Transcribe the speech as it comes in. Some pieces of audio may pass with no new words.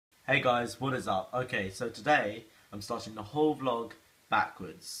Hey guys, what is up? Okay, so today I'm starting the whole vlog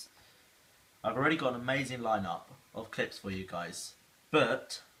backwards. I've already got an amazing lineup of clips for you guys,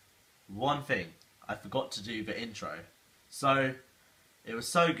 but one thing, I forgot to do the intro. So, it was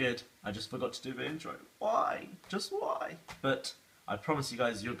so good, I just forgot to do the intro. Why? Just why? But I promise you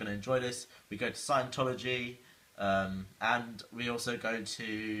guys you're going to enjoy this. We go to Scientology, and we also go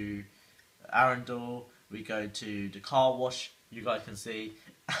to Arundel, we go to the car wash, you guys can see,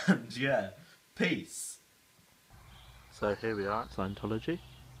 and yeah, peace. So here we are at Scientology.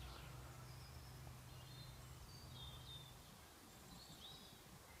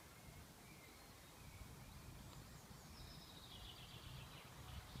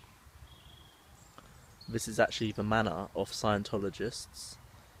 This is actually the manor of Scientologists.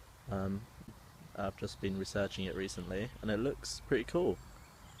 I've just been researching it recently, and it looks pretty cool.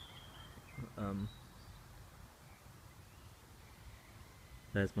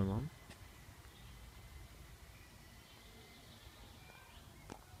 There's my mum.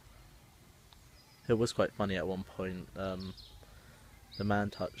 It was quite funny at one point. The man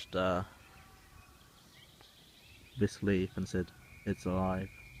touched this leaf and said, "It's alive."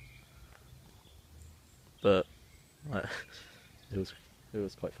 But it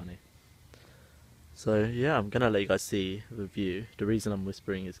was quite funny. So yeah, I'm gonna let you guys see the view. The reason I'm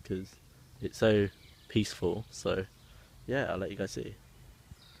whispering is because it's so peaceful. So yeah, I'll let you guys see.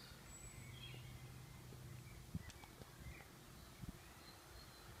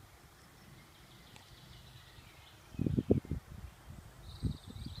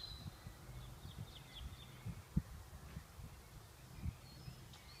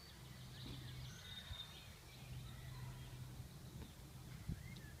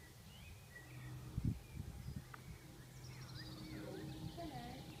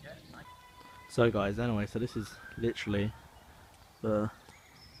 So guys, anyway, so this is literally the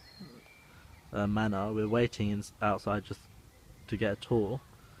manor. We're waiting outside just to get a tour,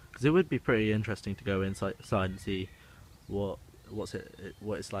 because it would be pretty interesting to go inside and see what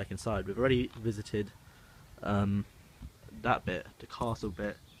it's like inside. We've already visited that bit, the castle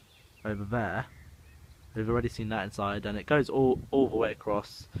bit over there. We've already seen that inside, and it goes all the way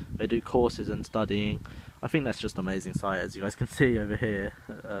across. They do courses and studying. I think that's just an amazing sight, as you guys can see over here.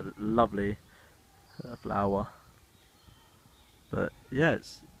 Lovely flower. But yeah,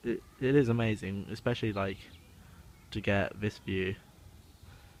 it is amazing, especially like to get this view.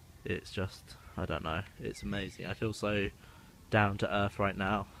 It's just, I don't know, it's amazing. I feel so down to earth right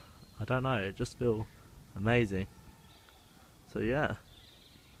now. I don't know, it just feels amazing. So yeah,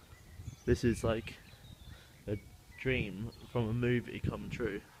 this is like a dream from a movie come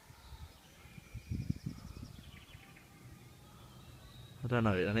true. I don't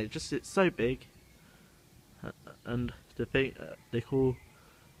know, and it's so big. And the thing, they call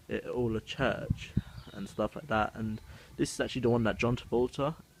it all a church and stuff like that, and this is actually the one that John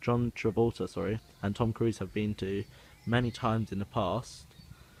Travolta, sorry, and Tom Cruise have been to many times in the past.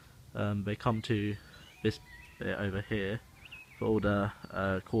 They come to this bit over here for all the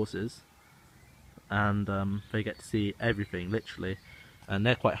courses, and they get to see everything, literally, and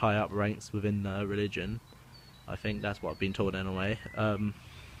they're quite high up ranks within religion. I think that's what I've been told anyway.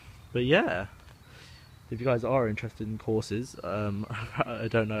 But yeah, if you guys are interested in courses, I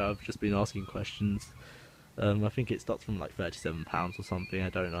don't know, I've just been asking questions. I think it starts from like £37 or something, I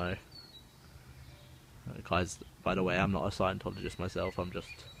don't know. Guys, by the way, I'm not a Scientologist myself, I'm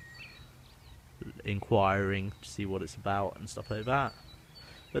just inquiring to see what it's about and stuff like that.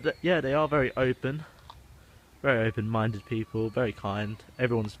 But yeah, they are very open-minded people, very kind,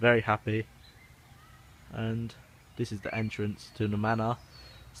 everyone's very happy. And this is the entrance to the manor.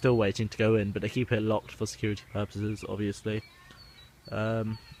 Still waiting to go in, but they keep it locked for security purposes, obviously.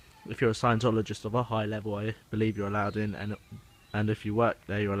 If you're a Scientologist of a high level, I believe you're allowed in, and if you work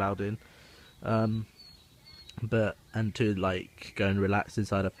there, you're allowed in. And to like go and relax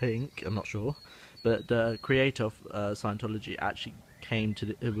inside, I think, I'm not sure. But the creator of Scientology actually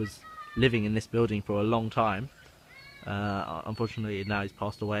it was living in this building for a long time. Unfortunately, now he's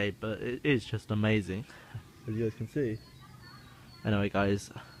passed away, but it is just amazing, as you guys can see. Anyway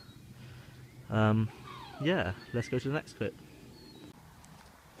guys, yeah, let's go to the next clip.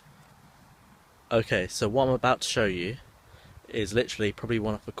 Okay, so what I'm about to show you is literally probably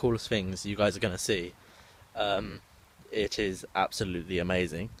one of the coolest things you guys are going to see. It is absolutely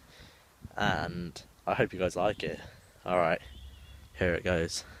amazing, and I hope you guys like it. Alright, here it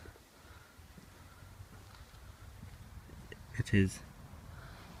goes. It is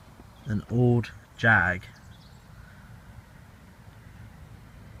an old Jag.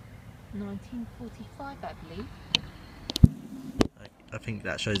 1945, I believe. I think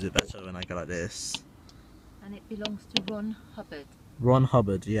that shows it better when I go like this. And it belongs to Ron Hubbard. Ron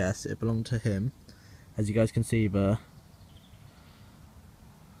Hubbard, yes, it belonged to him. As you guys can see, the...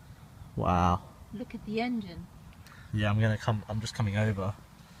 Wow. Look at the engine. Yeah, I'm just coming over.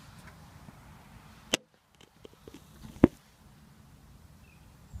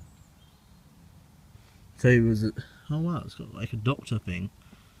 So it was, oh wow, it's got like a doctor thing.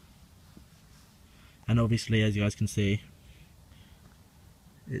 And obviously, as you guys can see,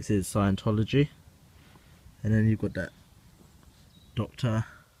 it says Scientology. And then you've got that doctor.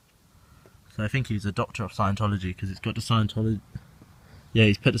 So I think he's a doctor of Scientology because it's got the Scientology. Yeah,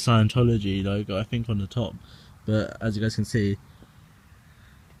 he's put the Scientology logo, I think, on the top. But as you guys can see,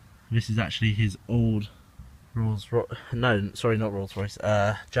 this is actually his old no, sorry, not Rolls Royce,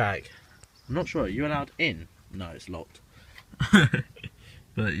 Jag. I'm not sure, are you allowed in? No, it's locked.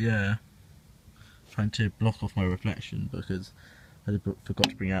 But yeah, trying to block off my reflection because I forgot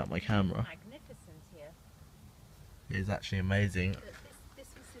to bring out my camera. Magnificent here. It is actually amazing. This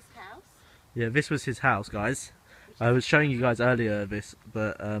was his house? Yeah, this was his house, guys. I was showing you guys earlier this,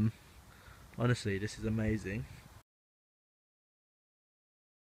 but honestly, this is amazing.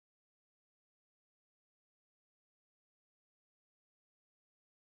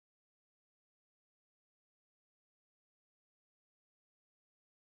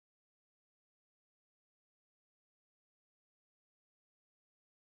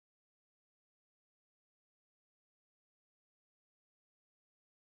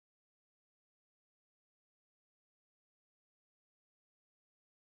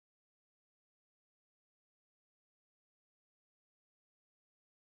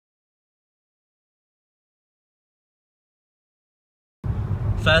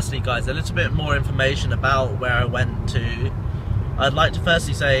 Firstly, guys, a little bit more information about where I went to. I'd like to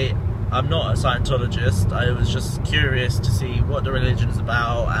firstly say I'm not a Scientologist. I was just curious to see what the religion's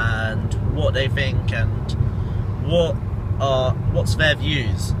about and what they think and what's their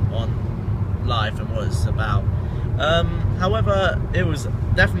views on life and what it's about. However, it was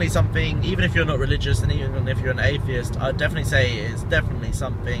definitely something, even if you're not religious and even if you're an atheist, I'd definitely say it's definitely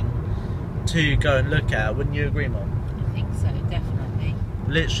something to go and look at. Wouldn't you agree, Mom? I think so, definitely.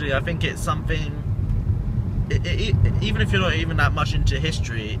 Literally, I think it's something, even if you're not even that much into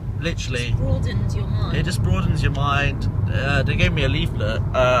history, literally... It broadens your mind. It just broadens your mind. They gave me a leaflet,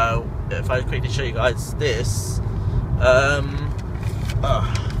 if I quickly show you guys this.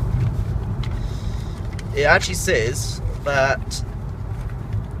 It actually says that...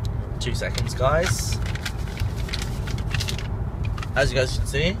 2 seconds, guys. As you guys can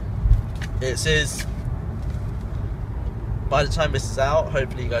see, it says... By the time this is out,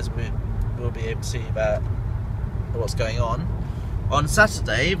 hopefully you guys will be able to see about what's going on. On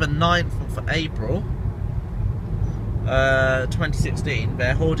Saturday, the 9th of April, 2016,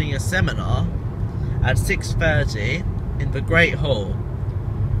 they're holding a seminar at 6:30 in the Great Hall.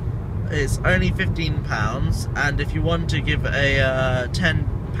 It's only £15, and if you want to give a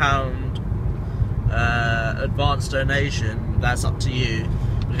 £10 advance donation, that's up to you.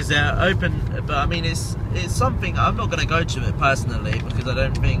 Because they're open, but I mean it's something. I'm not going to go to it personally because I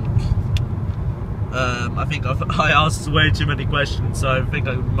don't think. I think I asked way too many questions, so I think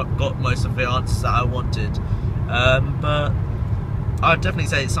I got most of the answers that I wanted. But I'd definitely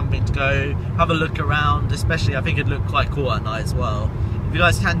say it's something to go have a look around. Especially, I think it'd look quite cool at night as well. If you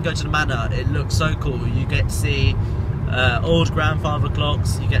guys can go to the manor, it looks so cool. You get to see old grandfather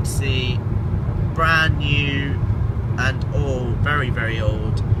clocks. You get to see brand new and all very, very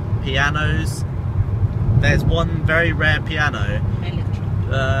old pianos. There's one very rare piano.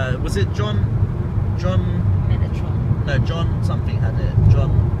 Mellotron. Was it John Mellotron. No, John something had it.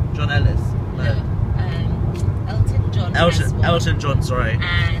 John Ellis. No. Elton John. Elton John, sorry.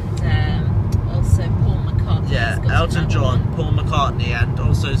 And also Paul McCartney. Yeah, Elton John, Paul McCartney, and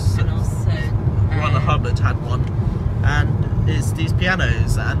also Ron Hubbard had one. And it's these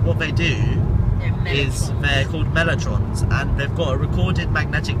pianos, and what they do they're called mellotrons, and they've got a recorded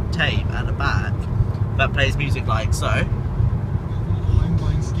magnetic tape at the back that plays music like so. It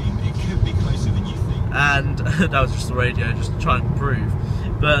could be closer than you think. And that was just the radio, just trying to prove.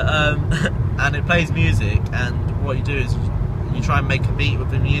 But and it plays music, and what you do is you try and make a beat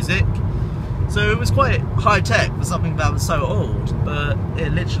with the music. So it was quite high tech for something that was so old, but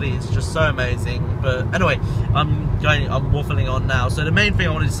it literally is just so amazing. But anyway, I'm waffling on now. So the main thing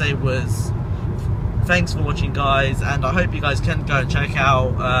I wanted to say was, thanks for watching, guys, and I hope you guys can go and check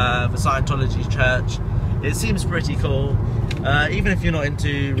out the Scientology church. It seems pretty cool. Even if you're not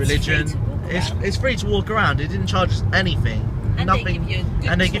into religion, it's free to walk around. It didn't charge us anything. And nothing.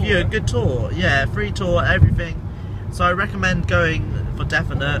 They give you a good tour. Yeah, free tour, everything. So I recommend going for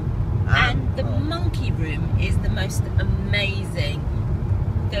definite. And the monkey room is the most amazing.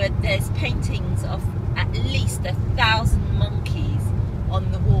 There's paintings of at least 1,000 monkeys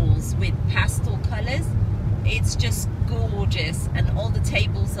on the walls with pastel colours. It's just gorgeous, and all the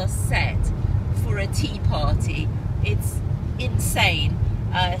tables are set for a tea party. It's insane.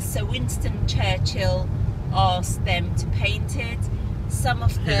 Sir Winston Churchill asked them to paint it. Some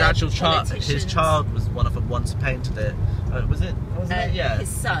of the His actual child, his politicians- child was one of them once painted it. Was it? Wasn't it? Yeah. His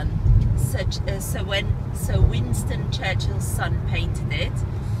son. So when Sir Winston Churchill's son painted it,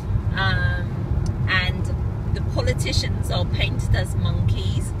 and the politicians are painted as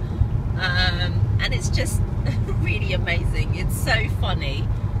monkeys, and it's just really amazing. It's so funny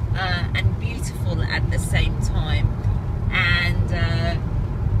and beautiful at the same time, and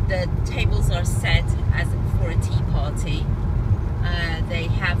the tables are set as for a tea party. They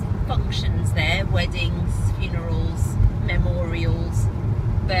have functions there, weddings, funerals, memorials,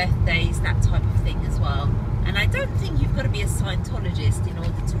 birthdays, that type of thing as well. And I don't think you've got to be a Scientologist in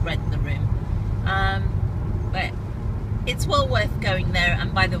order to rent the room, but it's well worth going there.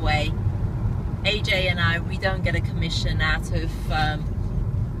 And by the way, AJ and I, we don't get a commission out of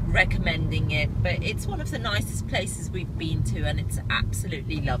recommending it, but it's one of the nicest places we've been to, and it's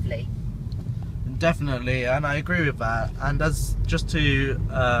absolutely lovely. Definitely, and I agree with that. And as just to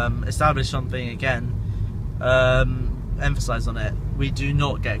establish something again, emphasize on it, we do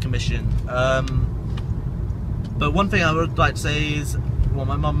not get commission. But one thing I would like to say is, well,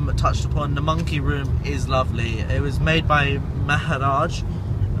 my mum touched upon, the monkey room is lovely. It was made by Maharaj,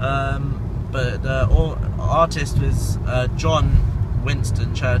 but the artist was John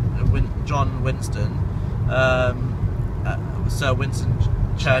Winston, Sir Winston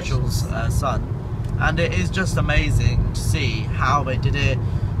Churchill's son. And it is just amazing to see how they did it.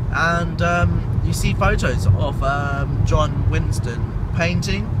 And you see photos of John Winston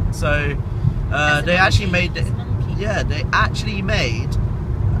painting. So they actually made, they actually made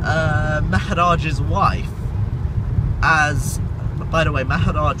Maharaj's wife as. By the way,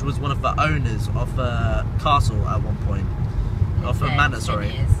 Maharaj was one of the owners of a castle at one point, of a manor,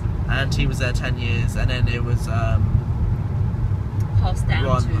 sorry, and he was there 10 years, and then it was passed down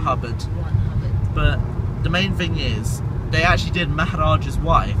Ron to Hubbard. Ron Hubbard. But the main thing is, they actually did Maharaj's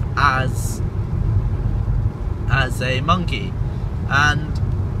wife as a monkey, and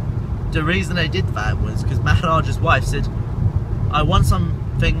the reason they did that was because Maharaj's wife said, "I want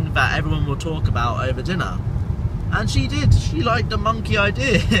something that everyone will talk about over dinner." And she did. She liked the monkey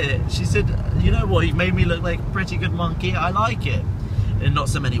idea. She said, "You know what, you've made me look like a pretty good monkey. I like it." In not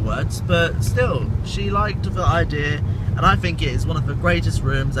so many words, but still, she liked the idea. And I think it is one of the greatest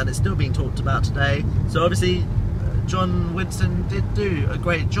rooms, and it's still being talked about today. So obviously, John Winston did do a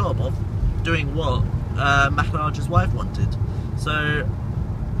great job of doing what Maharaj's wife wanted. So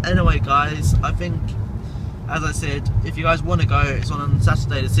anyway, guys, I think, as I said, if you guys want to go, it's on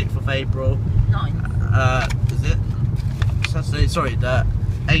Saturday the 6th of April. 9th. Is it? Saturday, sorry, the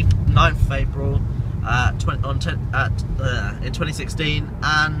 9th of April in 2016,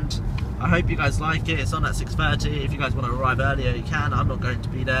 and I hope you guys like it. It's on at 6:30. If you guys want to arrive earlier, you can. I'm not going to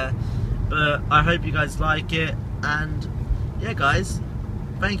be there, but I hope you guys like it. And yeah, guys,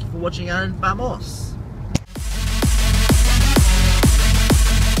 thank you for watching, and vamos!